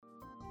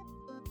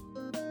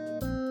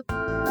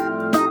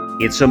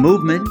It's a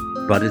movement,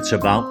 but it's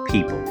about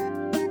people.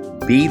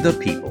 Be the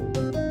People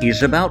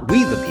is about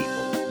we the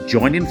people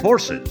joining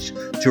forces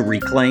to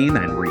reclaim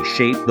and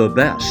reshape the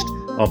best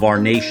of our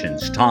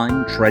nation's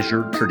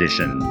time-treasured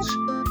traditions.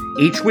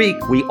 Each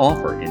week, we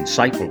offer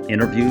insightful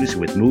interviews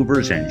with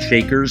movers and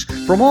shakers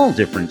from all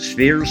different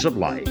spheres of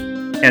life.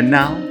 And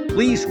now,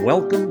 please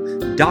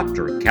welcome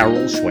Dr.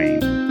 Carol Swain.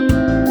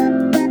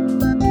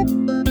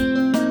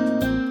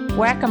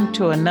 Welcome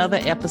to another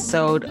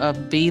episode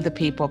of Be the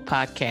People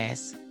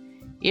podcast.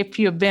 If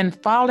you've been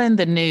following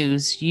the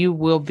news, you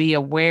will be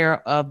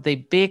aware of the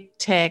big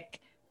tech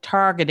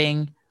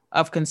targeting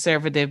of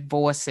conservative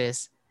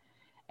voices.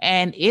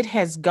 And it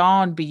has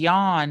gone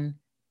beyond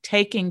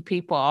taking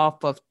people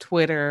off of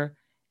Twitter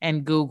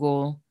and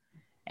Google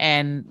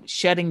and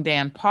shutting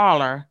down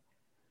Parler.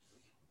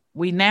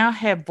 We now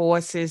have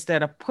voices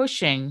that are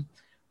pushing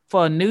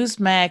for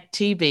Newsmax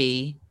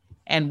TV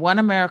and One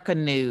America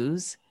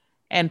News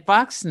and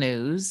Fox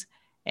News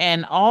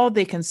and all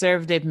the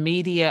conservative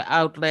media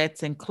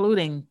outlets,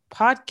 including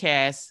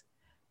podcasts,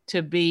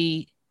 to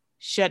be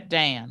shut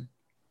down,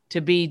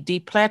 to be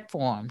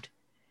deplatformed.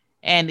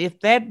 And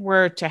if that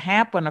were to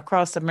happen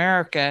across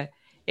America,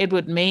 it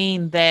would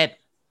mean that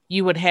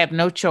you would have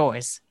no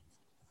choice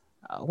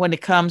when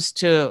it comes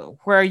to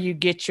where you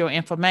get your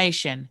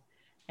information.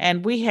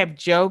 And we have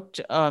joked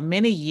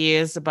many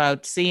years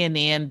about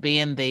CNN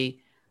being the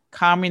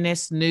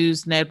communist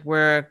news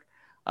network,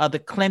 the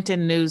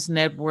Clinton news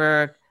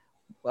network,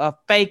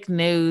 fake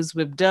news.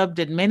 We've dubbed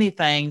it many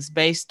things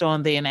based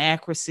on the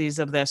inaccuracies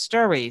of their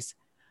stories.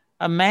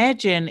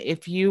 Imagine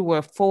if you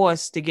were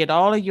forced to get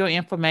all of your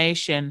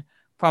information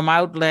from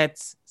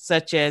outlets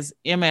such as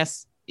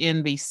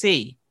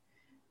MSNBC.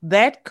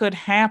 That could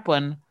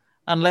happen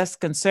unless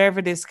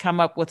conservatives come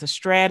up with a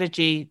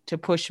strategy to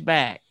push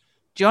back.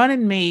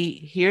 Joining me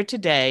here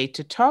today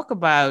to talk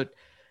about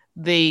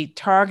the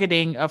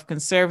targeting of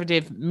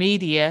conservative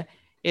media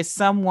is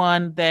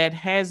someone that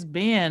has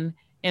been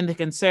in the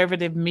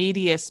conservative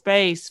media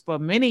space for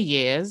many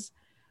years.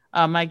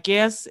 My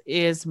guest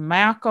is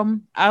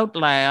Malcolm Out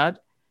Loud,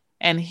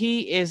 and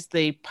he is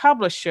the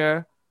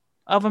publisher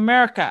of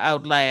America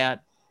Out Loud.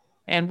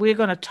 And we're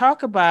going to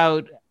talk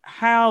about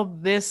how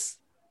this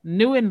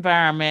new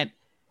environment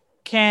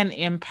can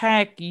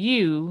impact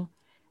you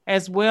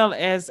as well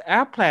as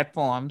our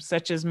platforms,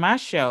 such as my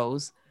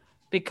shows,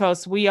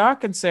 because we are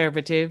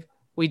conservative,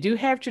 we do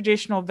have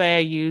traditional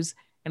values,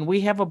 and we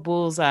have a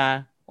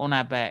bullseye on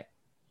our back.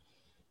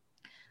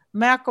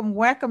 Malcolm,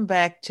 welcome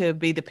back to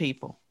Be the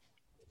People.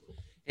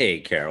 Hey,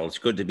 Carol, it's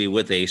good to be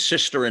with a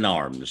sister in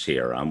arms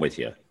here. I'm with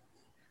you.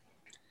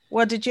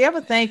 Well, did you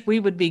ever think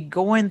we would be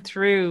going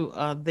through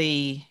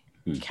the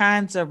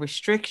kinds of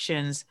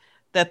restrictions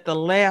that the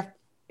left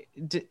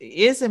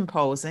is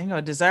imposing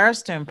or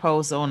desires to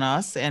impose on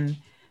us? And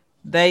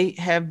they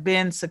have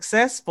been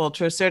successful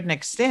to a certain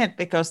extent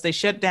because they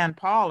shut down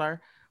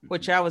Parler,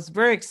 which I was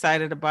very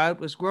excited about,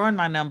 was growing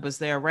my numbers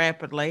there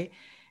rapidly.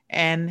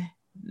 And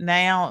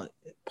now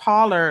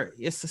Parler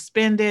is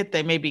suspended.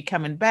 They may be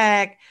coming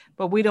back,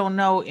 but we don't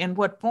know in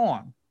what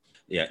form.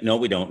 Yeah, no,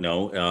 we don't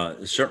know.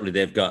 Certainly,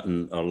 they've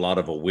gotten a lot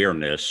of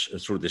awareness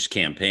through this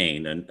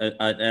campaign,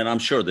 and I'm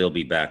sure they'll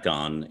be back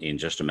on in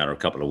just a matter of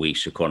a couple of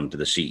weeks, according to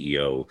the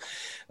CEO.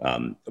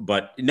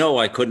 But no,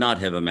 I could not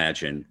have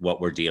imagined what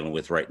we're dealing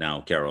with right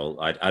now, Carol.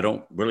 I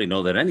don't really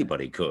know that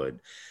anybody could,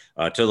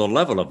 to the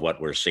level of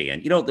what we're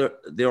seeing. You know,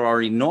 there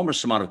are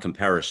enormous amount of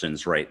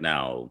comparisons right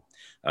now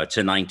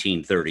to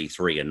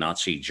 1933 and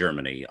Nazi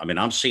Germany. I mean,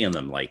 I'm seeing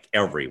them like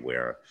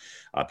everywhere.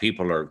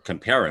 People are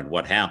comparing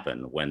what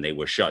happened when they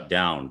were shut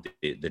down,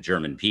 the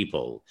German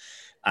people.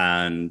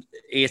 And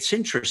it's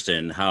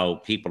interesting how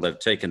people have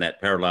taken that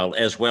parallel,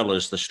 as well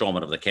as the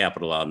storming of the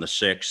Capitol on the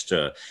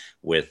 6th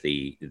with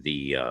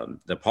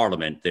the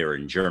parliament there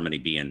in Germany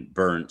being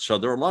burned. So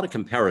there are a lot of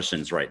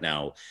comparisons right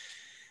now.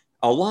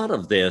 A lot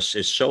of this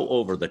is so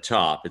over the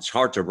top, it's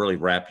hard to really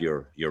wrap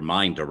your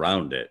mind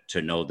around it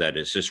to know that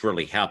is this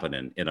really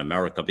happening in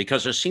America,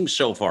 because it seems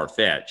so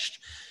far-fetched.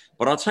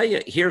 But I'll tell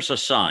you, here's a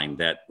sign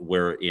that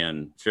we're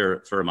in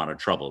fair amount of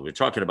trouble. We were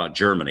talking about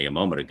Germany a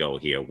moment ago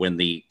here. When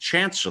the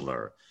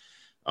chancellor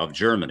of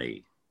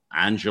Germany,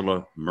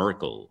 Angela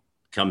Merkel,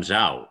 comes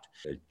out,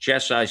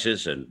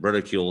 chastises and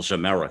ridicules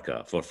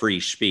America for free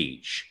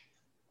speech,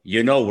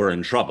 you know we're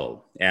in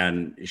trouble.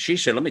 And she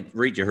said, let me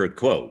read you her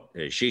quote.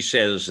 She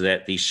says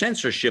that the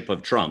censorship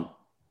of Trump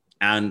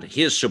and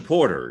his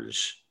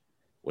supporters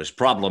was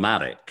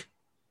problematic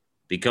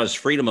because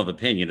freedom of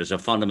opinion is a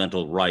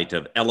fundamental right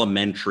of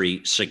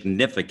elementary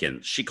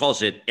significance. She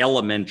calls it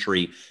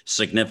elementary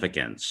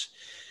significance.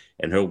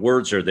 And her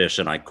words are this,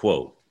 and I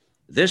quote,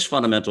 "This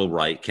fundamental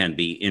right can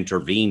be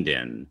intervened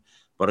in,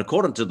 but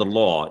according to the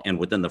law and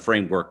within the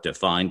framework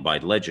defined by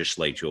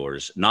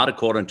legislators, not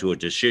according to a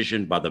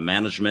decision by the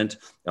management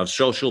of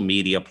social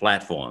media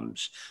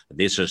platforms."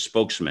 This is a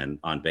spokesman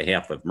on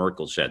behalf of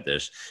Merkel said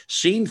this.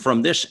 "Seen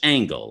from this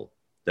angle,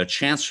 the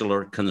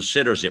chancellor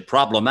considers it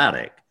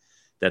problematic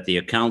that the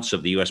accounts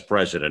of the U.S.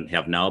 president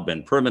have now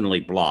been permanently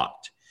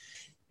blocked."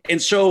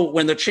 And so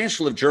when the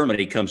chancellor of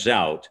Germany comes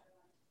out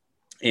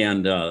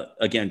and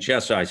again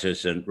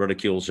chastises and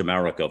ridicules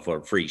America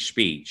for free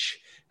speech.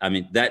 I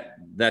mean,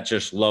 that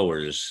just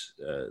lowers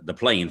the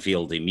playing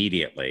field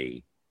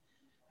immediately.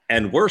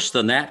 And worse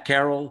than that,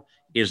 Carol,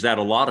 is that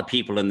a lot of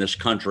people in this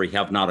country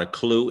have not a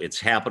clue it's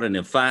happening.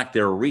 In fact,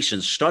 there are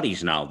recent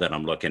studies now that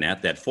I'm looking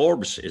at that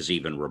Forbes is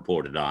even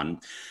reported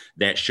on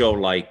that show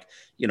like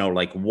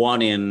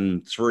 1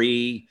 in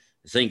 3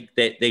 think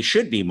that they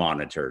should be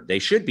monitored, they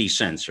should be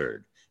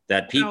censored,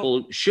 that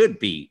people should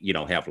be,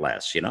 have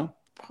less.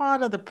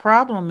 Part of the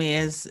problem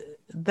is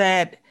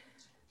that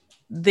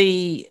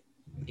the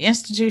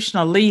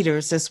institutional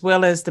leaders, as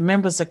well as the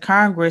members of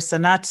Congress, are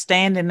not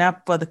standing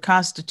up for the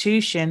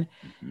Constitution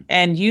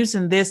and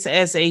using this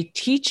as a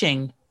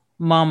teaching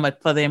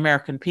moment for the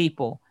American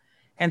people.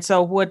 And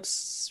so what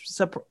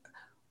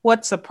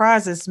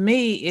surprises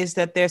me is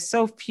that there's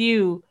so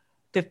few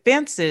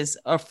defenses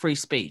of free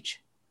speech.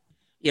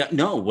 Yeah,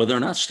 no, well, they're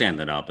not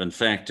standing up. In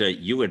fact,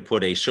 you had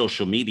put a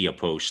social media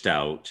post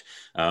out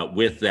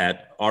with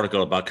that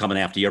article about coming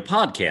after your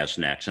podcast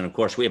next. And of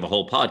course, we have a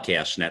whole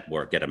podcast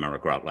network at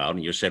America Out Loud.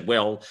 And you said,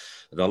 well,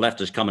 the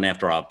left is coming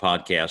after our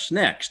podcast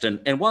next.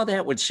 And while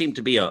that would seem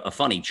to be a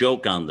funny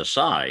joke on the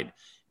side,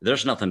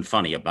 there's nothing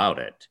funny about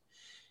it.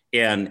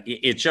 And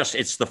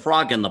it's the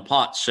frog in the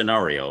pot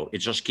scenario. It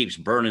just keeps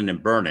burning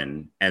and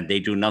burning, and they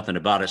do nothing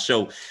about it.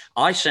 So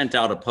I sent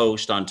out a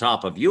post on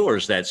top of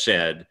yours that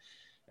said,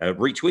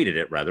 retweeted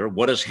it rather,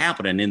 what is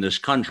happening in this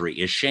country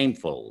is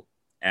shameful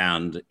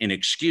and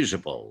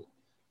inexcusable.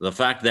 The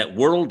fact that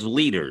world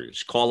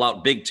leaders call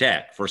out big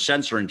tech for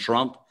censoring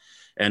Trump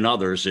and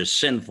others is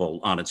sinful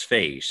on its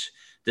face.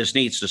 This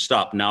needs to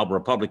stop now.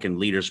 Republican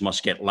leaders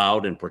must get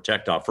loud and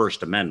protect our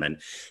First Amendment.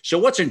 So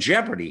what's in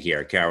jeopardy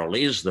here, Carol,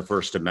 is the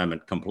First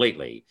Amendment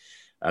completely,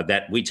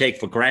 that we take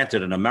for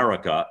granted in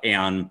America.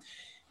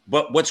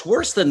 But what's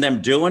worse than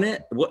them doing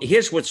it,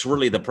 here's what's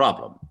really the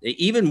problem,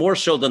 even more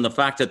so than the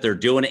fact that they're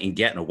doing it and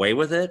getting away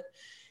with it,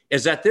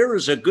 is that there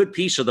is a good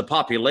piece of the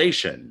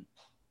population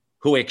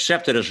who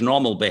accept it as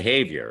normal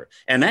behavior.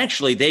 And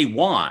actually, they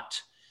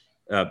want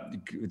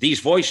these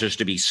voices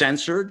to be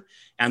censored,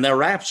 and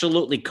they're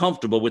absolutely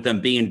comfortable with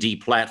them being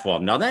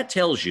deplatformed. Now, that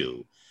tells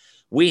you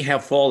we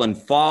have fallen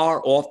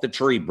far off the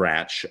tree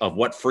branch of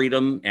what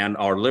freedom and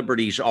our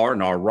liberties are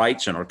and our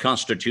rights and our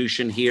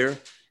Constitution here.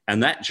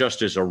 And that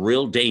just is a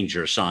real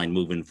danger sign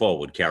moving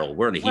forward, Carol.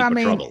 We're in a heap of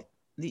trouble.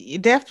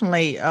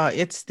 Definitely,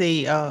 it's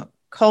the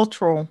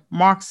cultural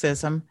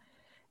Marxism.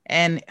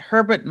 And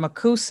Herbert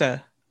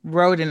Marcuse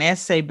wrote an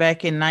essay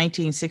back in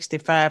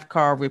 1965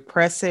 called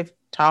Repressive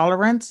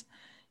Tolerance.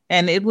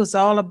 And it was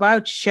all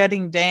about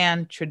shutting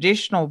down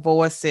traditional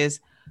voices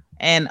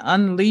and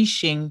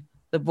unleashing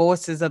the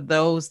voices of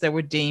those that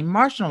were deemed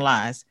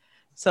marginalized.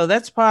 So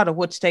that's part of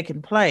what's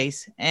taking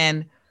place.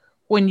 And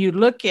when you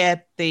look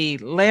at the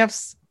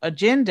left's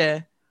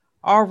agenda,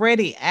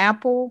 already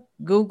Apple,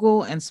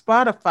 Google, and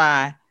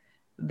Spotify,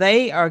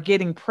 they are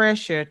getting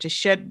pressure to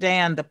shut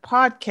down the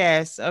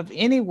podcasts of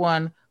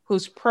anyone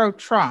who's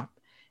pro-Trump.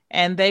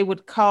 And they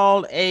would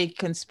call a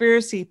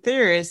conspiracy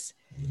theorist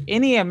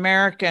any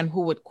American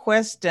who would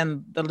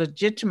question the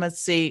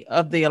legitimacy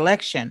of the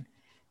election.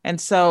 And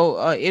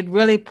so it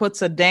really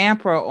puts a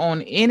damper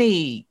on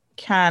any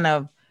kind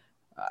of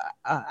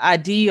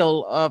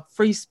ideal of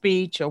free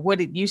speech or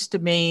what it used to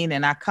mean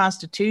in our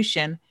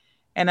Constitution.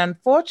 And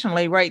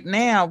unfortunately, right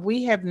now,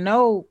 we have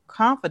no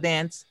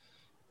confidence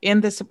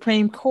in the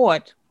Supreme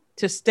Court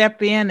to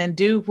step in and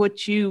do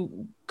what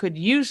you could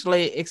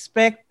usually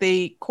expect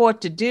the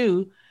court to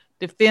do,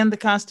 defend the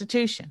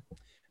Constitution.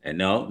 And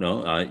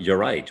no, you're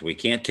right. We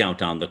can't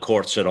count on the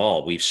courts at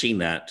all. We've seen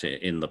that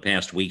in the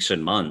past weeks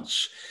and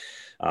months,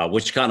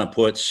 which kind of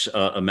puts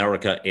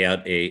America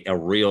at a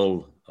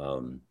real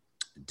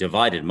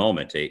divided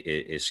moment,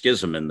 a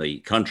schism in the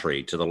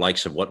country to the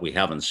likes of what we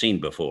haven't seen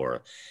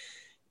before.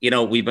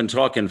 We've been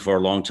talking for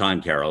a long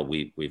time, Carol.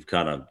 We've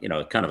kind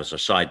of as a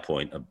side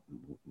point,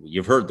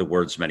 you've heard the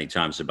words many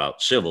times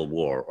about civil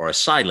war or a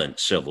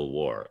silent civil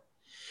war.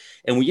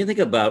 And when you think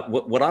about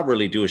what I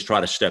really do is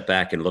try to step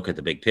back and look at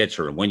the big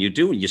picture. And when you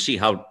do, you see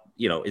how,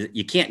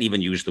 you can't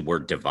even use the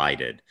word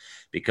divided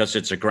because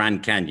it's a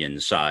Grand Canyon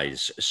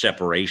size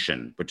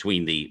separation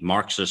between the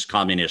Marxist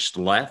communist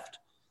left,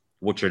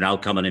 which are now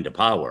coming into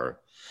power,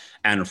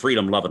 and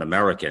freedom-loving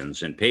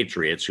Americans and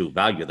patriots who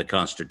value the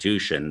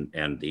Constitution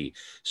and the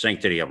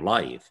sanctity of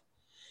life.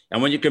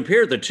 And when you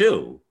compare the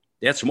two,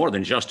 that's more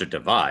than just a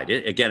divide.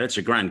 It's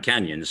a Grand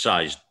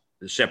Canyon-sized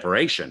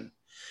separation.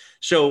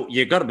 So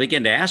you got to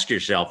begin to ask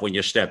yourself when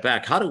you step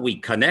back, how do we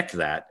connect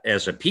that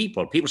as a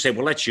people? People say,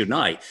 well, let's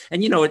unite.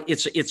 And,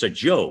 it's a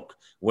joke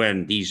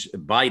when these the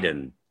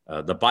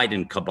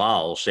Biden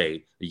cabal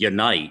say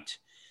unite.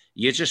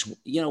 You just,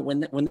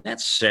 when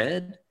that's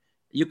said,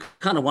 you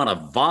kind of want to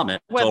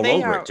vomit all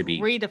over it, to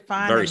be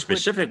very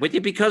specific with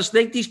you, because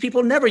these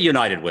people never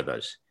united with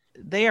us.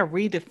 They are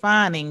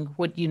redefining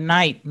what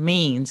unite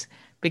means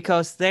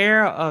because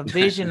their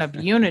vision of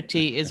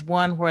unity is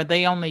one where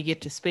they only get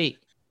to speak.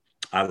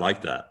 I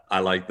like that.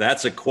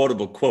 That's a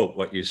quotable quote,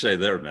 what you say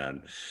there,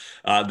 man.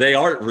 They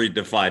are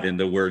redefining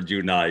the word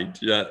unite,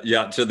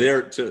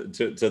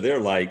 to their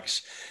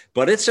likes,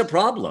 but it's a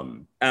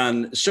problem.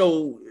 And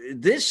so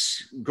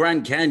this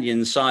Grand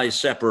Canyon size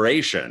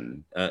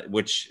separation,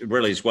 which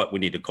really is what we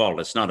need to call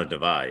it, it's not a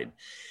divide,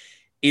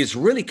 is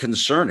really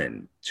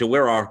concerning to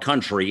where our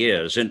country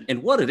is.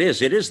 And what it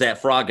is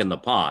that frog in the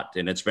pot,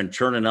 and it's been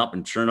churning up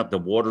and churning up. The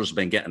water's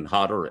been getting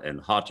hotter and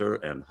hotter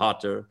and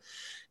hotter.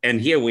 And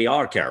here we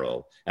are,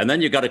 Carol. And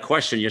then you got to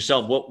question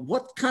yourself, well,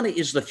 what kind of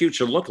is the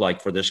future look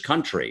like for this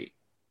country?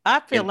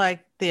 I feel like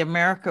the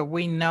America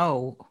we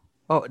know,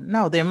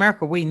 the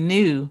America we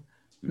knew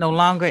no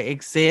longer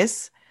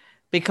exists,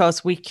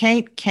 because we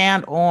can't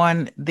count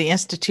on the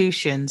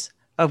institutions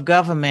of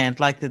government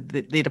like the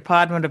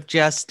Department of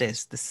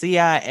Justice, the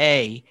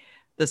CIA,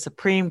 the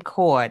Supreme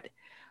Court.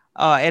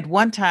 At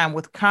one time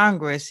with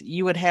Congress,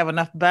 you would have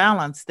enough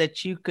balance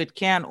that you could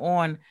count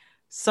on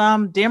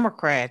some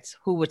Democrats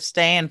who would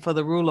stand for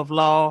the rule of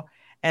law,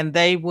 and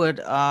they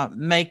would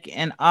make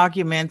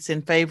arguments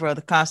in favor of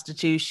the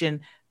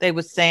Constitution. They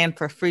would stand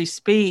for free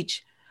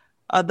speech.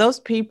 Those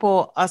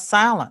people are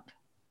silent.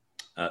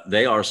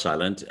 They are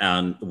silent,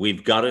 and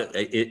we've got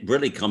it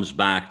really comes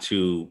back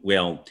to,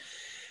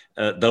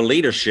 the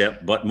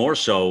leadership, but more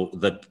so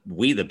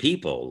we the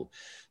people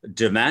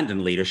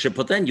demanding leadership.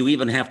 But then you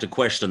even have to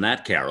question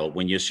that, Carol,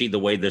 when you see the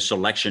way this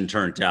election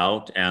turned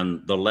out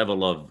and the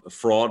level of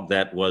fraud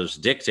that was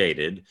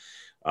dictated,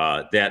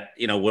 that,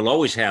 we'll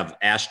always have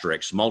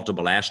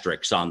multiple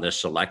asterisks on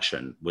this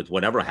election with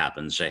whatever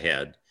happens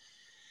ahead.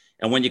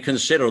 And when you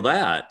consider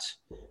that,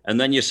 and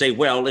then you say,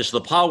 well, is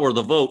the power of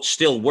the vote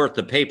still worth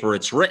the paper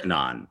it's written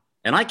on?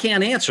 And I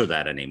can't answer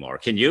that anymore.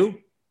 Can you?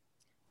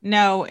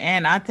 No,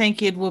 and I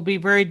think it will be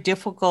very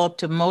difficult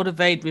to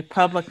motivate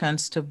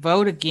Republicans to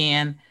vote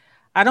again.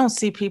 I don't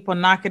see people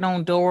knocking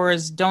on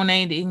doors,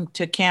 donating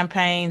to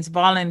campaigns,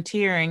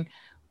 volunteering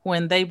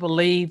when they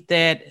believe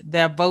that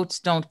their votes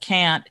don't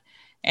count.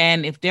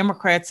 And if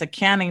Democrats are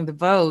counting the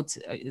votes,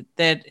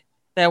 that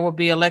there will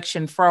be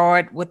election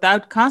fraud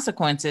without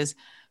consequences,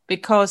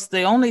 because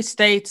the only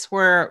states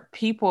where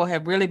people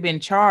have really been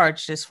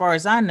charged, as far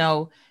as I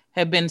know,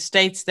 have been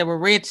states that were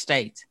red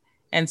states.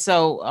 And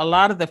so a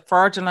lot of the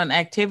fraudulent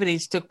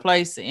activities took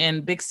place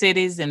in big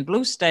cities and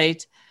blue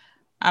states.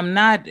 I'm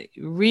not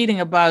reading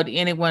about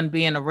anyone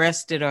being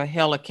arrested or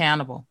held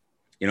accountable.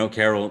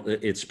 Carol,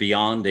 it's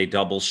beyond a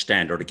double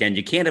standard. Again,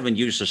 you can't even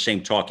use the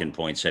same talking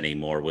points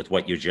anymore with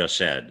what you just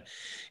said.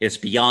 It's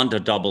beyond a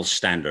double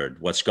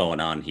standard, what's going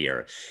on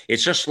here.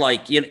 It's just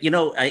like,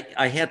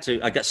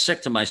 I got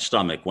sick to my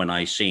stomach when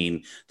I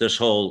seen this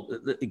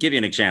give you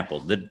an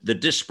example, the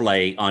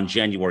display on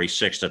January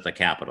 6th at the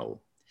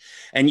Capitol.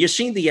 And you've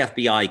seen the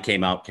FBI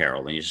came out,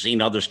 Carol, and you've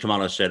seen others come out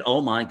and said, oh,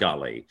 my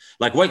golly,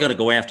 like, we're going to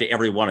go after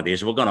every one of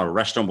these. We're going to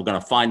arrest them. We're going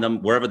to find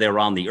them wherever they're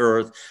on the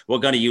earth. We're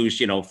going to use,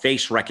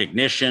 face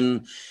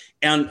recognition.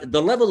 And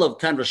the level of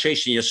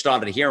conversation you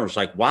started hearing was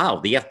like, wow,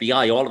 the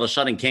FBI all of a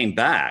sudden came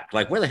back.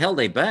 Like, where the hell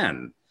they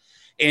been?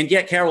 And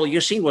yet, Carol,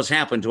 you've seen what's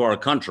happened to our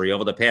country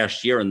over the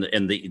past year, and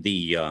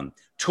the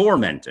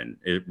tormenting,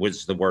 it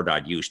was the word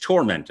I'd use,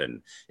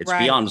 tormenting. It's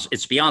right.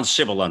 It's beyond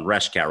civil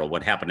unrest, Carol,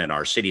 what happened in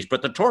our cities,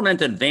 but the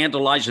tormenting,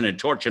 vandalizing, and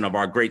torturing of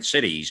our great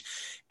cities.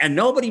 And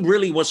nobody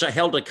really was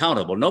held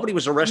accountable. Nobody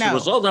was arrested. No. It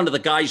was all under the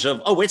guise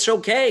of, oh, it's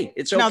okay.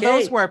 It's okay. No,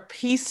 those were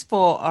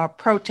peaceful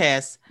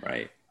protests.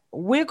 Right.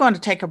 We're going to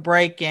take a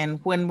break, and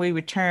when we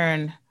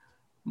return,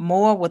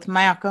 more with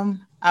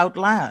Malcolm Out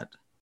Loud.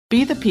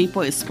 Be the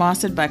People is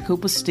sponsored by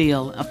Cooper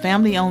Steel, a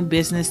family-owned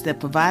business that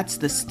provides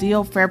the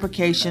steel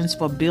fabrications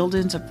for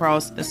buildings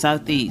across the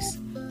Southeast.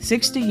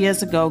 60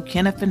 years ago,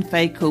 Kenneth and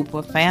Faye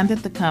Cooper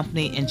founded the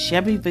company in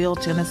Shelbyville,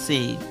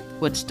 Tennessee.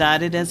 What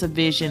started as a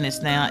vision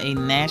is now a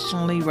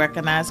nationally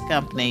recognized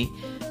company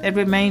that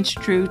remains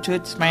true to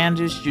its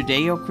founders'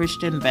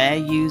 Judeo-Christian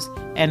values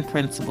and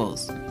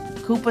principles.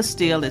 Cooper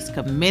Steel is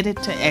committed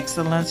to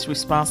excellence,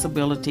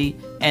 responsibility,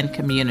 and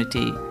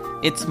community.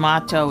 Its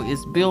motto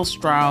is Build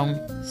Strong,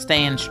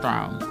 Stand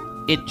Strong.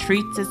 It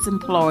treats its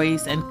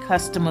employees and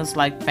customers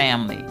like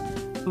family.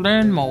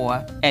 Learn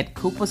more at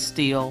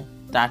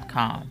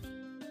coopersteel.com.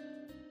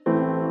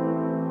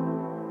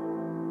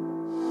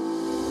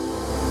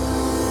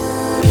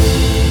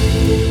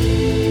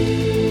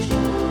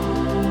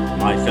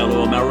 My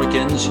fellow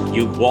Americans,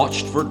 you've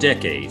watched for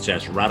decades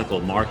as radical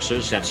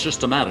Marxists have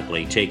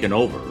systematically taken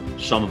over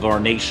some of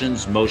our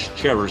nation's most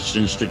cherished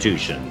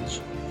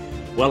institutions.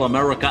 Well,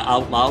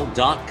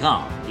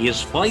 AmericaOutloud.com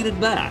is fighting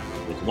back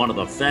with one of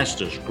the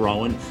fastest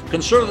growing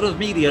conservative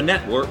media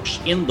networks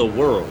in the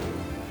world,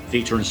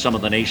 featuring some of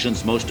the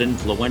nation's most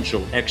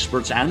influential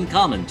experts and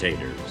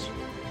commentators.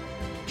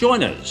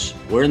 Join us.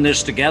 We're in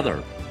this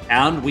together,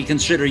 and we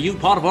consider you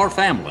part of our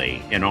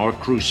family in our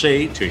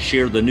crusade to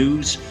share the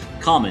news,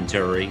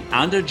 commentary,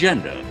 and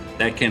agenda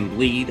that can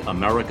lead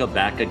America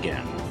back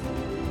again.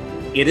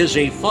 It is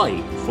a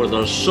fight for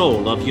the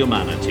soul of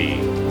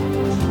humanity.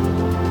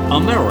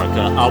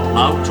 America Out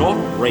Loud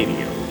Talk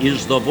Radio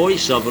is the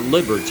voice of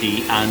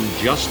liberty and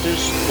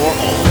justice for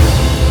all.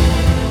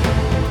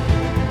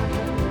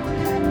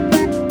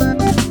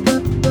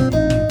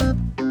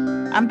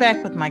 I'm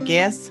back with my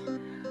guest.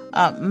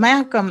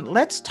 Malcolm,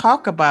 let's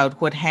talk about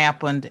what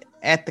happened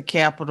at the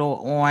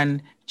Capitol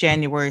on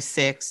January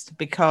 6th,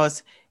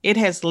 because it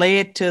has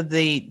led to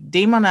the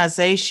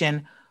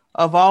demonization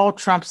of all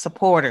Trump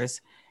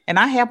supporters. And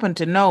I happen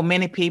to know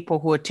many people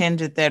who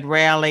attended that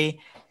rally,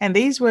 and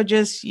these were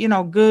just,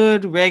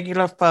 good,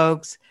 regular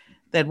folks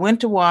that went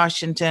to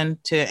Washington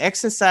to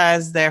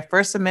exercise their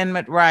First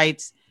Amendment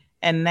rights,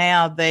 and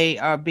now they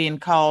are being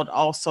called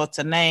all sorts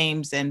of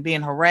names and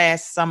being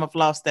harassed. Some have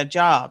lost their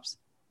jobs.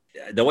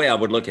 The way I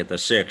would look at the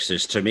 6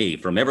 is, to me,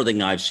 from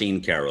everything I've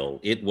seen,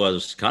 Carol, it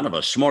was kind of a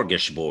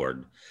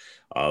smorgasbord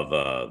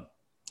of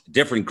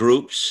different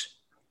groups,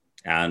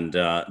 and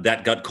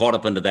that got caught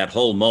up into that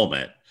whole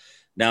moment.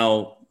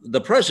 Now,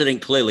 the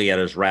president clearly at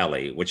his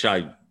rally, which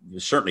I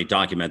certainly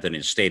documented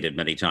and stated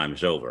many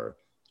times over,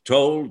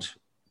 told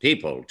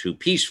people to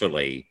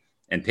peacefully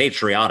and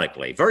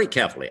patriotically, very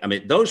carefully. I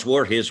mean, those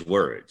were his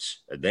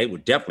words. They were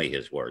definitely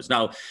his words.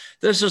 Now,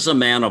 this is a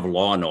man of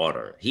law and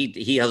order.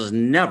 He has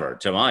never,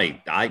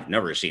 I've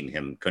never seen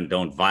him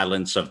condone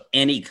violence of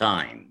any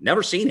kind.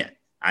 Never seen it.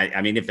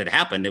 I mean, if it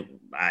happened,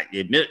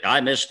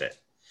 I missed it.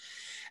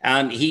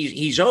 And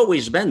he's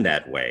always been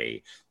that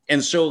way.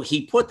 And so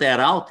he put that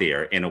out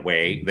there in a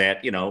way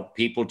that,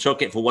 people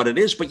took it for what it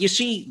is. But you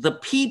see,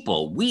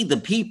 we the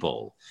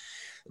people,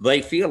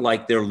 they feel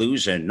like they're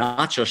losing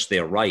not just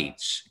their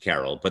rights,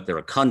 Carol, but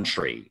their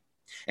country.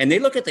 And they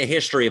look at the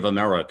history of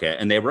America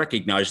and they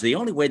recognize the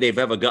only way they've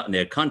ever gotten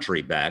their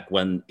country back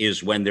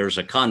is when there's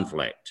a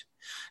conflict.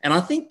 And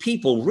I think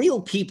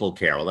real people,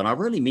 Carol, and I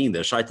really mean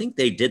this, I think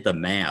they did the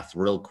math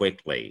real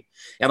quickly.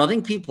 And I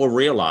think people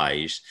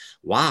realized,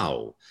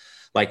 wow,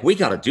 like we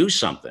got to do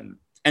something.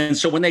 And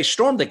so when they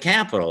stormed the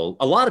Capitol,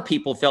 a lot of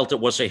people felt it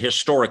was a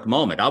historic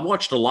moment. I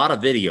watched a lot of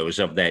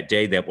videos of that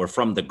day that were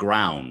from the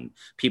ground,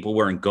 people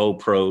wearing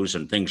GoPros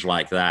and things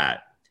like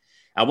that.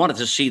 I wanted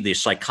to see the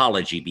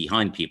psychology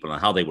behind people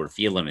and how they were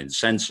feeling and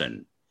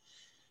sensing.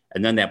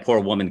 And then that poor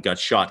woman got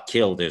shot,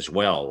 killed as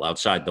well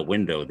outside the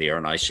window there.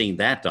 And I seen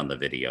that on the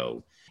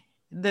video.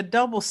 The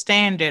double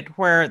standard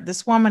where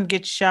this woman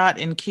gets shot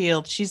and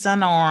killed, she's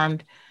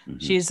unarmed,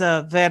 she's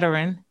a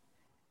veteran,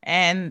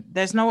 and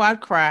there's no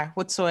outcry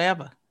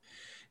whatsoever.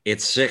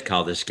 It's sick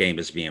how this game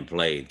is being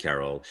played,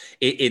 Carol.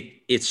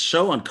 It's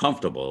so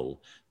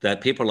uncomfortable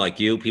that people like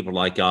you, people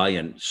like I,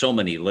 and so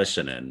many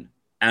listening,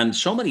 and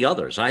so many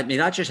others. I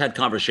mean, I just had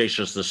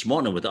conversations this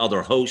morning with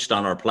other hosts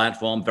on our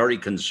platform, very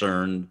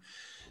concerned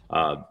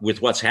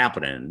with what's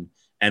happening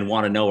and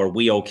want to know, are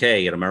we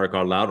okay at America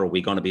Out Loud? Or are we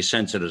going to be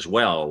censored as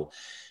well?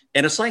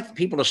 And it's like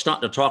people are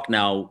starting to talk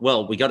now,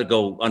 well, we got to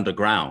go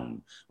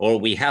underground, or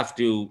we have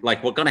to,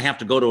 like, we're going to have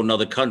to go to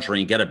another country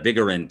and get a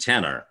bigger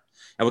antenna.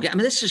 And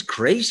this is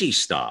crazy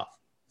stuff.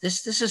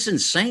 This is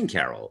insane,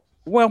 Carol.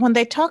 Well, when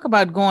they talk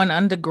about going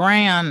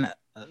underground,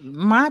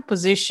 my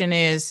position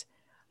is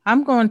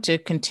I'm going to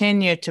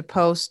continue to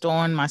post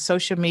on my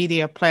social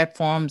media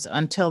platforms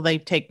until they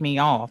take me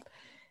off.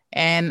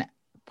 And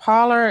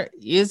Parler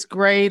is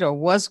great or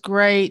was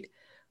great,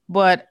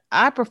 but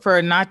I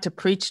prefer not to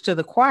preach to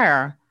the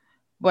choir.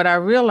 But I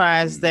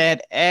realize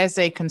that as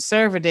a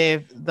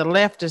conservative, the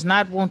left does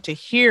not want to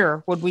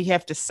hear what we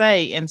have to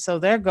say. And so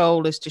their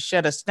goal is to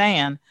shut us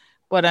down.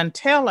 But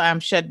until I'm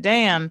shut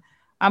down,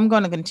 I'm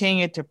going to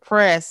continue to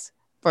press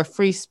for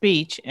free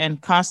speech and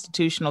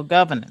constitutional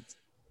governance.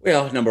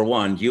 Well, number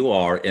one, you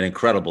are an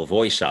incredible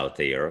voice out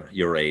there.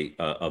 You're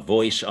a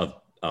voice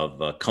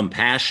of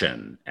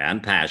compassion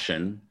and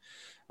passion,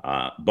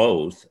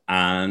 both.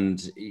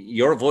 And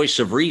you're a voice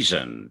of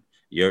reason.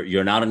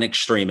 You're not an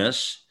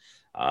extremist.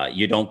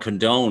 You don't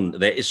condone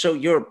that. So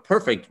you're a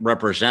perfect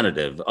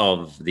representative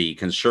of the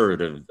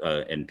conservative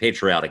and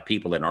patriotic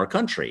people in our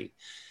country.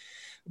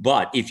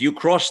 But if you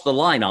cross the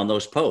line on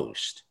those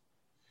posts,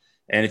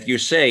 and if you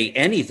say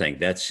anything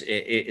that's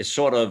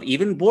sort of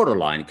even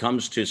borderline,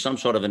 comes to some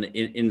sort of an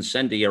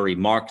incendiary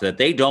mark that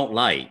they don't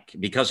like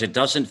because it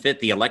doesn't fit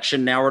the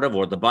election narrative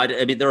or the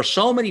Biden, I mean, there are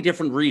so many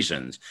different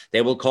reasons.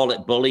 They will call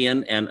it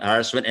bullying and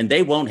harassment, and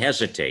they won't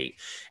hesitate.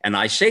 And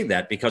I say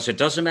that because it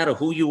doesn't matter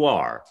who you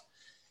are.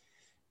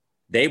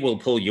 They will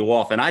pull you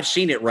off. And I've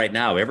seen it right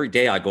now. Every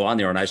day I go on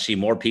there and I see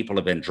more people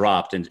have been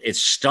dropped. And it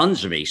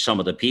stuns me,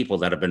 some of the people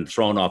that have been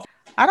thrown off.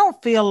 I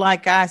don't feel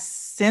like I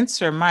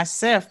censor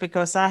myself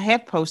because I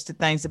have posted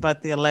things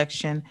about the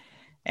election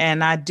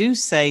and I do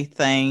say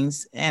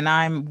things and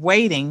I'm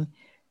waiting.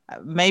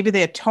 Maybe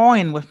they're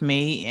toying with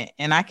me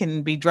and I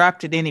can be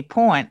dropped at any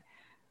point.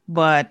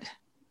 But,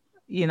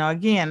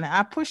 again,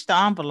 I push the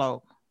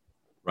envelope.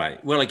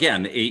 Right. Well,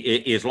 again,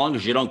 as long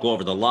as you don't go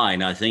over the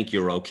line, I think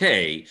you're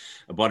okay.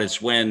 But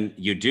it's when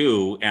you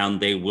do and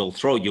they will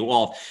throw you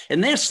off.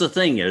 And that's the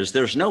thing is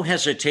there's no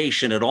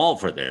hesitation at all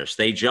for this.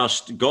 They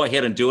just go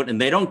ahead and do it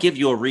and they don't give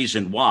you a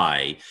reason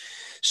why.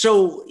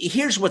 So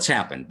here's what's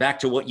happened. Back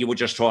to what you were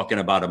just talking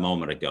about a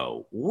moment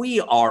ago. We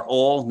are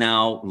all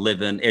now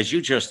living, as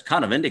you just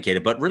kind of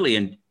indicated, but really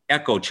in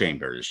echo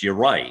chambers. You're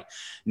right.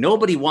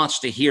 Nobody wants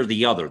to hear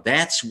the other.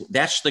 That's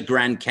the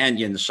Grand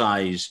Canyon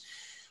size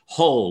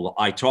hole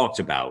I talked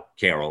about,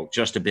 Carol,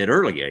 just a bit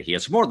earlier here.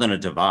 It's more than a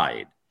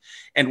divide.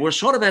 And we're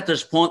sort of at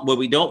this point where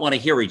we don't want to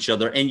hear each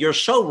other. And you're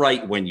so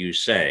right when you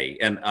say,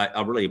 and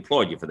I really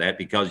applaud you for that,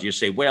 because you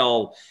say,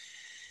 well,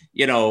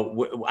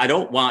 I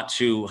don't want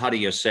to, how do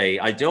you say,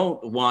 I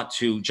don't want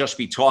to just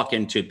be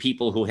talking to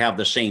people who have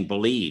the same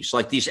beliefs,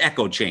 like these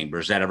echo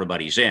chambers that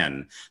everybody's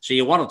in. So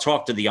you want to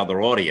talk to the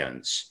other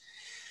audience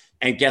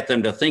and get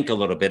them to think a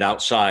little bit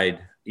outside,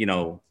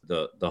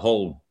 the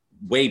whole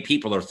way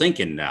people are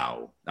thinking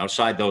now,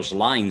 outside those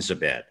lines a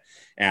bit.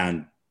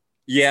 And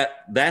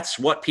yet that's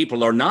what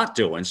people are not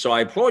doing. So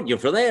I applaud you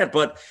for that.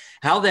 But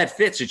how that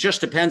fits, it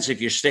just depends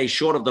if you stay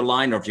short of the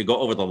line or if you go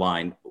over the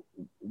line.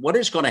 What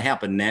is going to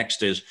happen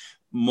next is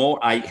more,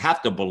 I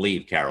have to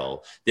believe,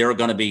 Carol, there are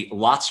going to be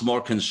lots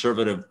more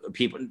conservative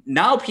people.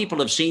 Now people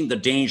have seen the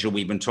danger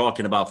we've been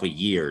talking about for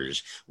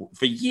years.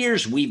 For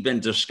years, we've been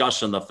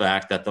discussing the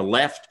fact that the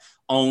left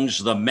owns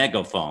the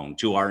megaphone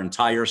to our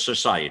entire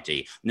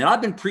society. Now,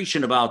 I've been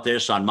preaching about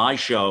this on my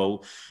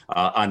show,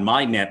 on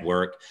my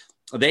network.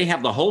 They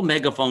have the whole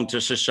megaphone to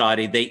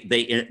society.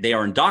 They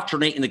are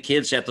indoctrinating the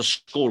kids at the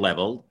school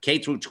level, K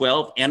through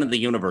 12, and in the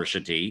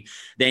university.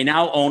 They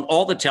now own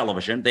all the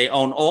television. They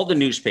own all the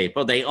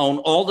newspaper. They own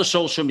all the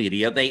social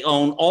media. They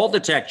own all the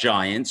tech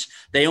giants.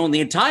 They own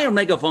the entire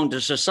megaphone to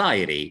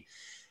society,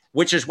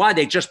 which is why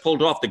they just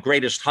pulled off the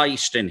greatest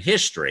heist in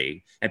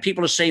history. And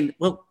people are saying,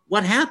 well,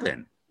 what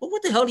happened? Well,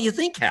 what the hell do you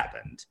think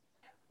happened?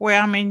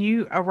 Well, I mean,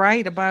 you are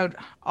right about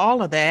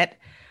all of that.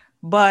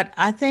 But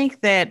I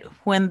think that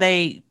when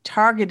they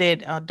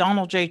targeted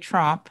Donald J.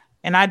 Trump,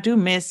 and I do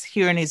miss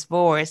hearing his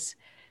voice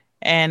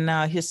and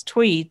his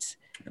tweets,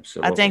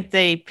 Absolutely. I think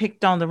they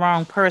picked on the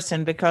wrong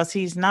person because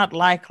he's not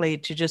likely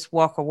to just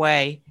walk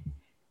away.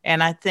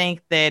 And I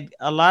think that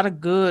a lot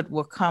of good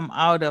will come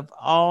out of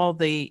all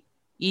the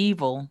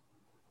evil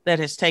that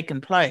has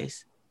taken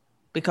place,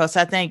 because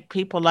I think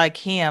people like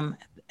him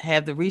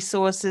have the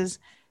resources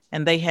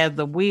and they have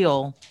the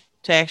will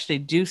to actually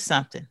do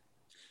something.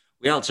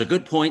 Well, it's a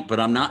good point, but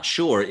I'm not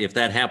sure if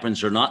that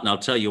happens or not. And I'll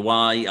tell you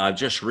why. I'm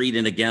just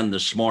reading again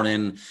this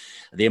morning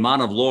the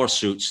amount of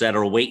lawsuits that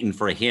are waiting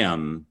for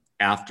him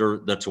after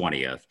the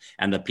 20th,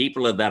 and the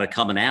people that are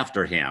coming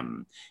after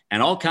him,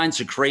 and all kinds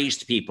of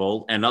crazed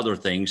people and other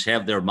things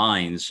have their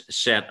minds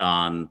set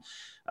on,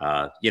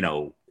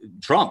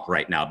 Trump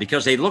right now,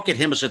 because they look at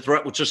him as a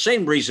threat, which is the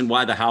same reason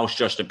why the House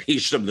just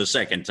impeached him the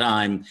second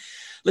time.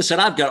 Listen,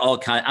 I've got all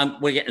kinds.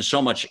 We're getting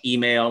so much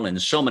email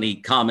and so many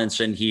comments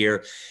in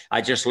here.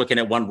 I just looking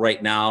at one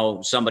right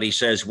now. Somebody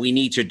says, we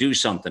need to do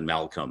something,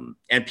 Malcolm.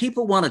 And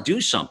people want to do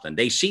something.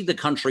 They see the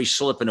country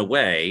slipping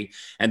away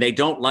and they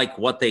don't like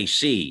what they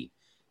see,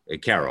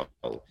 Carol,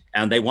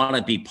 and they want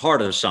to be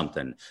part of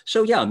something.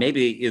 So, yeah,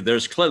 maybe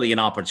there's clearly an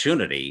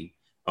opportunity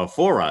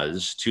for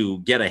us to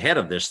get ahead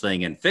of this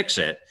thing and fix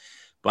it.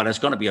 But it's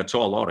going to be a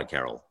tall order,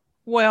 Carol.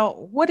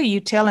 Well, what are you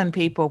telling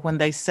people when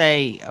they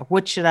say,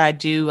 what should I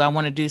do? I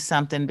want to do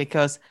something,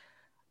 because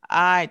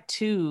I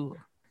too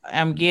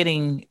am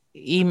getting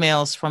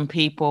emails from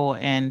people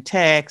and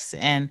texts,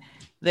 and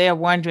they're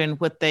wondering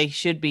what they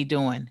should be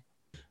doing.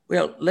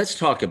 Well, let's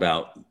talk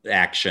about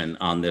action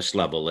on this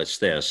level. It's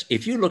this.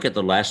 If you look at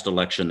the last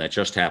election that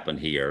just happened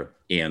here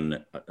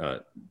in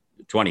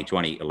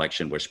 2020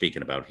 election we're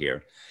speaking about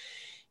here,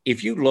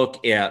 if you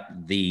look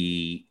at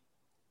the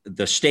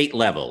state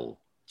level,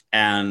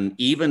 and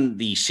even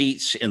the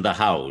seats in the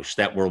House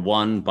that were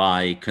won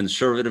by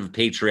conservative,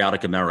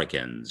 patriotic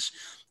Americans,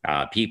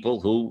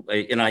 people who,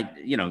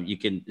 you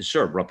can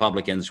serve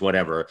Republicans,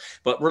 whatever,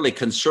 but really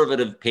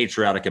conservative,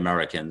 patriotic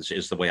Americans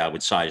is the way I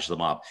would size them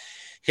up.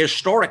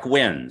 Historic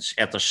wins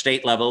at the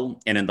state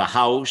level and in the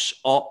House.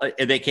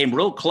 They came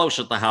real close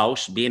at the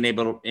House, being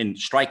able in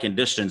striking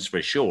distance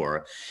for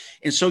sure.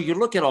 And so you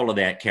look at all of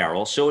that,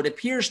 Carol. So it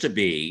appears to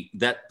be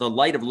that the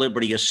light of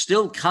liberty is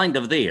still kind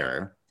of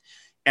there.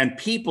 And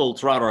people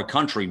throughout our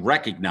country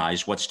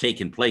recognize what's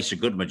taken place, a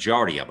good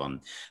majority of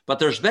them. But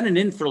there's been an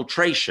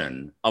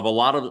infiltration of a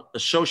lot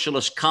of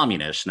socialist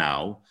communists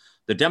now.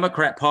 The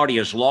Democrat Party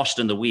is lost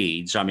in the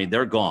weeds. I mean,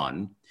 they're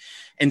gone.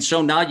 And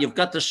so now you've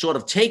got this sort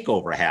of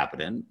takeover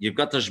happening. You've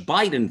got this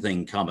Biden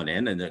thing coming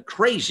in and a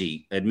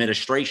crazy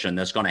administration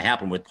that's going to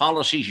happen with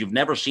policies you've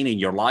never seen in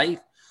your life.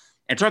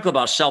 And talk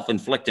about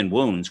self-inflicting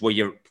wounds where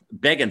you're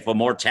begging for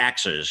more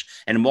taxes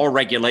and more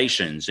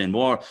regulations and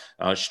more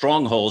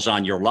strongholds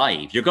on your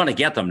life. You're going to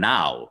get them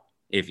now,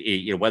 if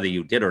whether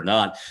you did or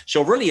not.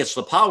 So really, it's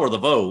the power of the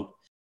vote.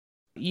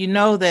 You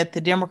know that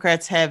the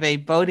Democrats have a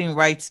voting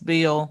rights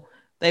bill.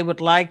 They would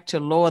like to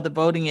lower the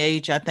voting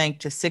age, I think,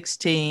 to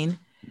 16.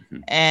 Mm-hmm.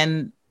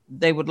 And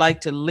they would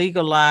like to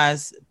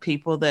legalize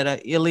people that are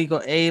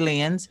illegal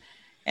aliens.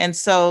 And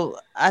so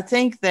I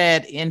think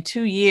that in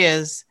 2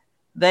 years,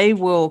 they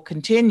will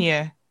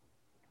continue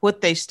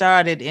what they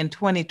started in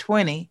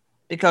 2020,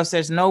 because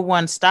there's no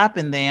one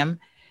stopping them,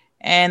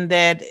 and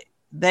that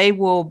they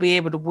will be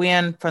able to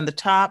win from the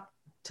top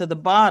to the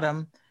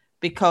bottom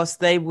because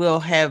they will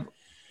have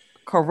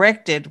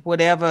corrected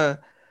whatever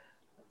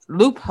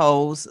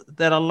loopholes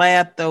that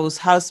allowed those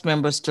House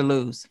members to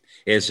lose?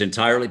 It's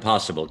entirely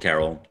possible,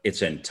 Carol.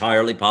 It's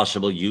entirely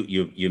possible.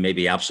 You may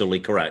be absolutely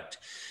correct.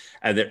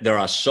 And there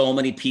are so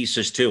many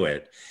pieces to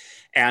it.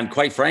 And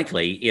quite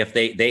frankly, if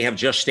they have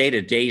just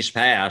stated days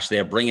past,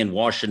 they're bringing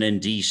Washington,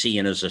 D.C.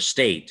 in as a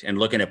state and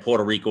looking at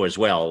Puerto Rico as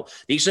well.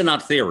 These are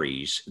not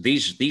theories.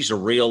 These are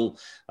real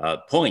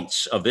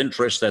points of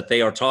interest that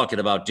they are talking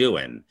about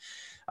doing.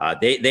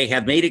 They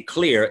have made it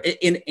clear,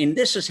 and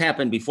this has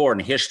happened before in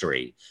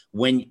history,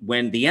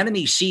 when the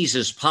enemy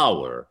seizes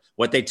power,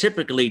 what they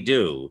typically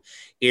do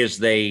is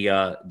they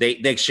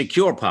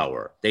secure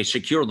power. They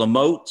secure the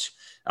moat.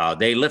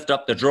 They lift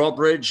up the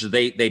drawbridge.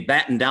 They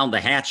batten down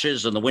the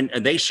hatches and the wind.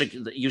 And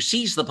you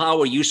seize the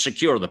power. You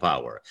secure the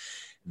power.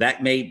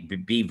 That may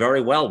be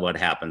very well what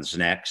happens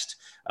next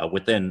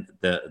within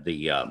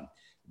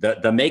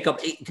the makeup,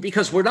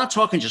 because we're not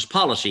talking just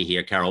policy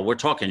here, Carol. We're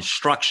talking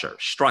structure.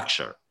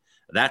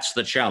 That's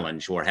the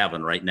challenge we're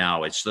having right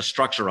now. It's the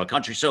structure of a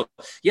country. So,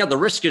 yeah, the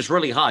risk is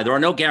really high. There are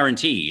no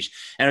guarantees.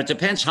 And it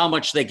depends how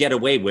much they get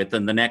away with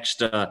in the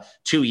next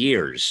 2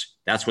 years.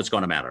 That's what's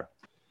going to matter.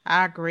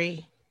 I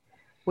agree.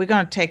 We're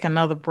going to take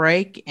another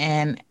break,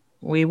 and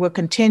we will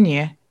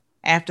continue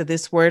after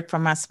this word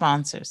from our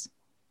sponsors.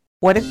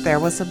 What if there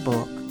was a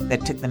book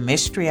that took the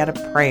mystery out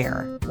of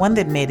prayer, one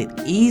that made it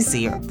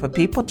easier for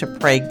people to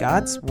pray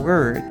God's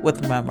word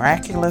with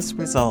miraculous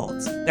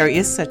results? There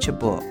is such a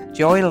book.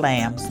 Joy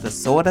Lamb's The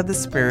Sword of the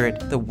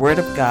Spirit, the Word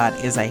of God,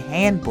 is a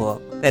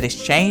handbook that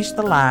has changed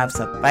the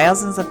lives of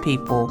thousands of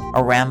people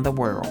around the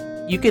world.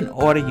 You can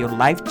order your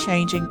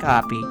life-changing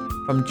copy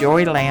from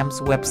Joy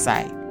Lamb's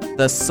website,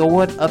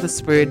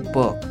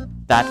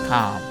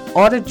 theswordofthespiritbook.com.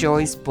 Order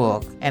Joy's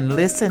book and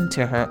listen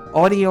to her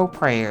audio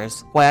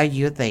prayers while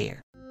you're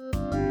there.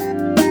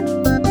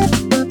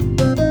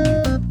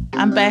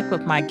 I'm back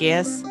with my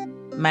guest,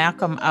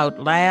 Malcolm Out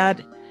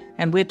Loud,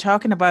 and we're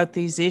talking about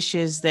these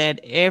issues that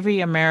every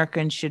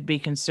American should be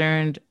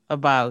concerned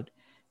about,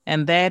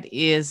 and that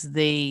is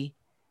the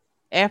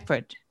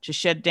effort to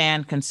shut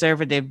down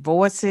conservative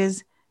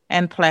voices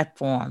and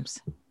platforms.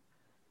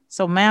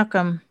 So,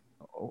 Malcolm,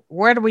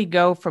 where do we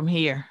go from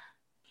here?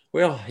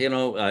 Well,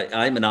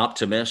 I'm an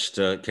optimist,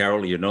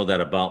 Carol. You know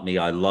that about me.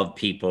 I love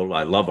people.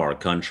 I love our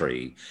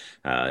country.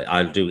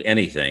 I'll do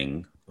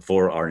anything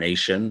for our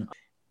nation.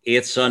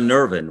 It's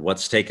unnerving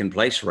what's taking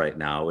place right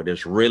now. It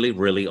is really,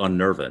 really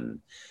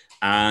unnerving.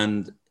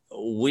 And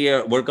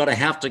we're going to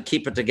have to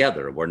keep it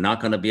together. We're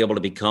not going to be able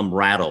to become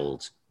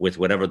rattled with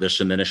whatever this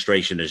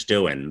administration is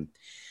doing.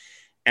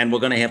 And we're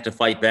going to have to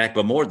fight back.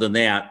 But more than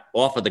that,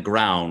 off of the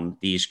ground,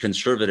 these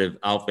conservative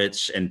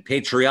outfits and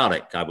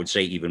patriotic, I would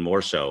say even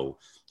more so,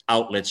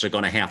 outlets are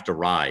going to have to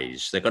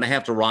rise. They're going to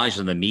have to rise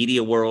in the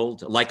media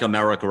world, like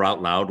America Out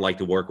Loud, like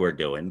the work we're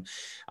doing,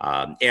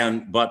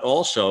 but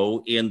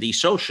also in the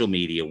social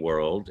media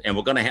world. And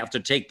we're going to have to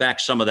take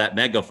back some of that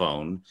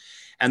megaphone.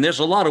 And there's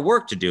a lot of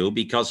work to do,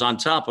 because on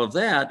top of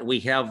that, we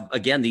have,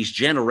 again, these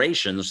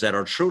generations that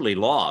are truly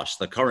lost,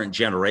 the current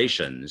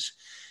generations.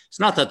 It's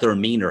not that they're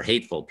mean or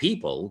hateful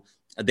people.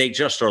 They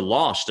just are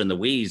lost in the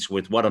weeds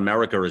with what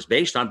America is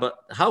based on. But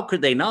how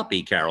could they not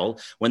be, Carol,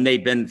 when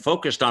they've been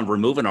focused on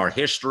removing our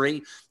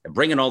history,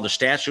 bringing all the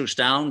statues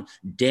down,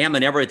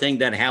 damning everything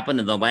that happened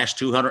in the last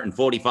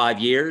 245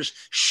 years,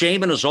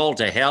 shaming us all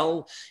to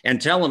hell,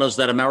 and telling us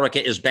that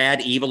America is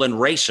bad, evil, and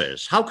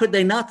racist? How could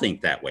they not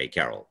think that way,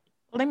 Carol?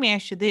 Let me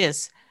ask you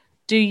this.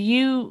 Do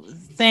you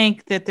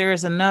think that there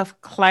is enough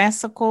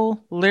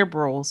classical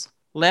liberals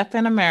left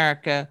in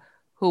America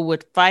who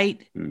would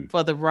fight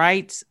for the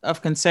rights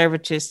of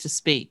conservatives to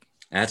speak?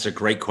 That's a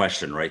great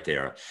question right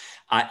there.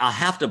 I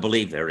have to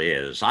believe there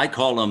is. I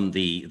call them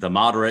the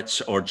moderates,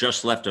 or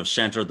just left of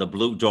center, the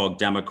blue dog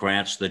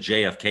Democrats, the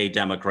JFK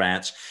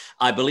Democrats.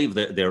 I believe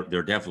that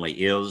there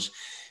definitely is.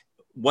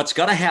 What's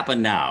got to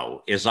happen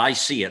now is, I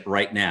see it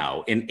right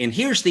now. And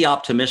here's the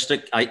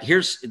optimistic,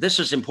 this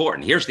is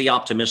important. Here's the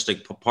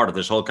optimistic part of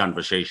this whole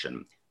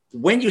conversation.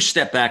 When you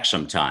step back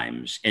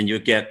sometimes and you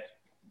get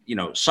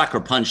sucker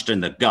punched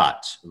in the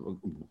gut,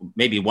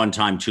 maybe one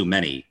time too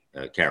many,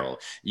 Carol,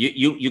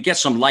 you get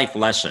some life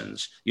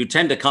lessons. You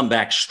tend to come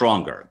back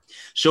stronger.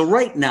 So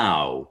right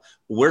now,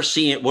 we're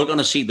going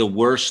to see the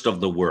worst of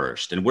the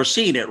worst, and we're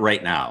seeing it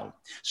right now.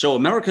 So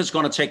America's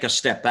going to take a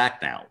step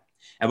back now,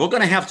 and we're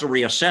going to have to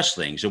reassess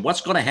things. And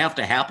what's going to have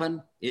to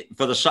happen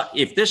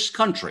if this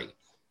country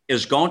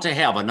is going to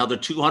have another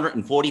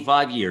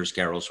 245 years,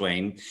 Carol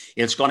Swain,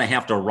 it's going to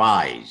have to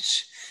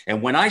rise.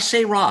 And when I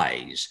say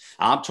rise,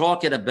 I'm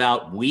talking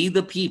about we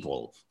the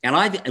people.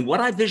 And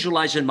what I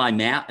visualize in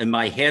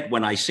my head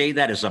when I say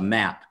that is a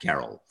map,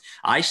 Carol.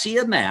 I see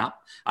a map.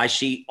 I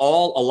see a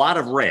lot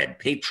of red,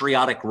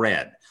 patriotic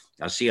red.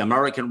 I see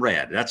American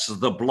red. That's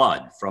the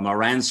blood from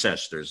our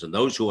ancestors and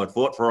those who had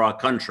fought for our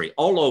country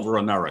all over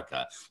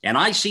America. And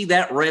I see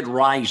that red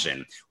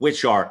rising,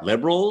 which are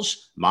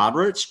liberals,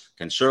 moderates,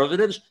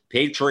 conservatives,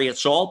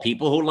 patriots, all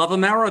people who love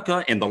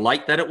America in the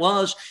light that it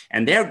was.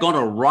 And they're going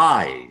to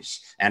rise.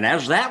 And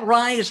as that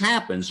rise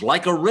happens,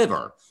 like a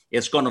river,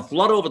 it's going to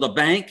flood over the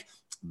bank.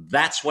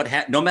 That's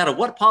what, no matter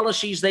what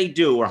policies they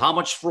do or how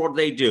much fraud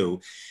they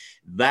do,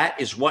 that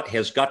is what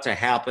has got to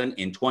happen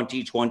in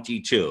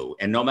 2022.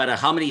 And no matter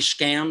how many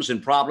scams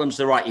and problems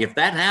there are, if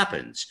that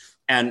happens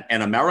and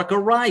America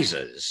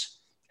rises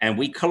and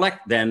we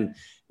collect, then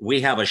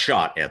we have a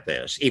shot at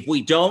this. If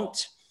we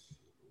don't,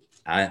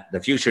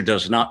 the future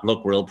does not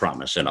look real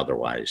promising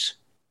otherwise.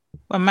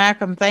 Well,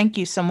 Malcolm, thank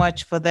you so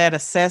much for that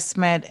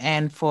assessment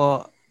and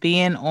for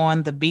being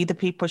on the Be the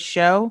People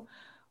show.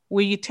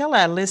 Will you tell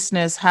our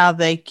listeners how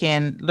they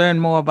can learn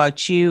more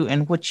about you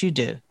and what you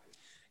do?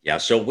 Yeah,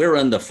 so we're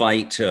in the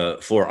fight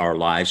for our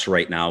lives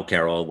right now,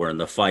 Carol. We're in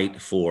the fight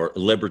for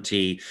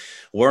liberty.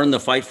 We're in the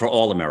fight for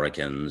all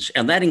Americans,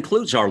 and that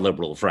includes our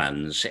liberal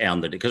friends,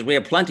 and because we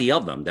have plenty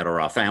of them that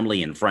are our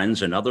family and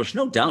friends and others,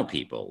 no doubt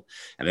people.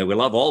 I mean, we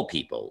love all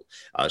people.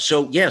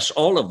 So yes,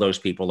 all of those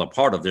people are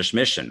part of this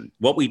mission.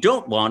 What we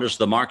don't want is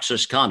the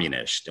Marxist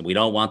communist, and we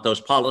don't want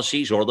those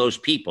policies or those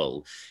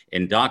people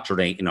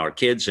indoctrinating our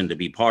kids and to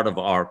be part of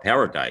our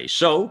paradise.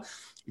 So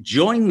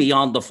join me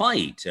on the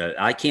fight.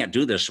 I can't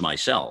do this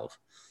myself.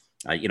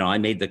 I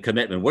made the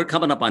commitment. We're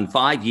coming up on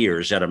 5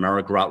 years at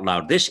America Out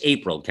Loud. This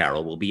April,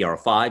 Carol, will be our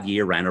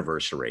 5-year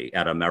anniversary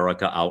at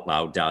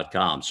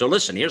AmericaOutloud.com. So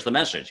listen, here's the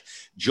message.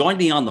 Join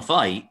me on the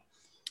fight.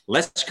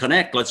 Let's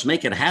connect. Let's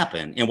make it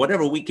happen. And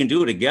whatever we can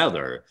do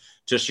together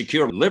to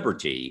secure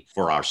liberty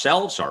for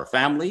ourselves, our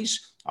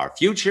families, our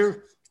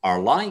future,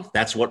 our life,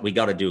 that's what we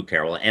got to do,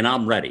 Carol. And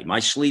I'm ready. My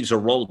sleeves are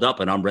rolled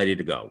up and I'm ready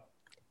to go.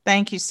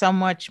 Thank you so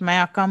much,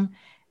 Malcolm.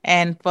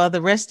 And for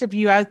the rest of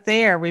you out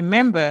there,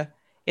 remember,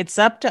 it's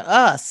up to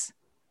us,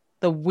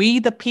 we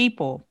the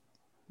people,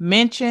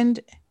 mentioned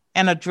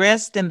and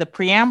addressed in the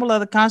preamble of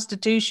the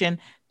Constitution,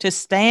 to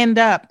stand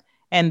up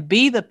and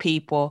be the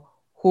people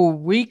who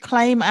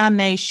reclaim our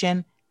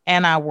nation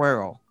and our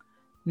world.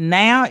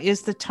 Now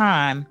is the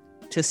time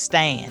to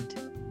stand.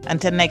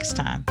 Until next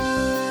time.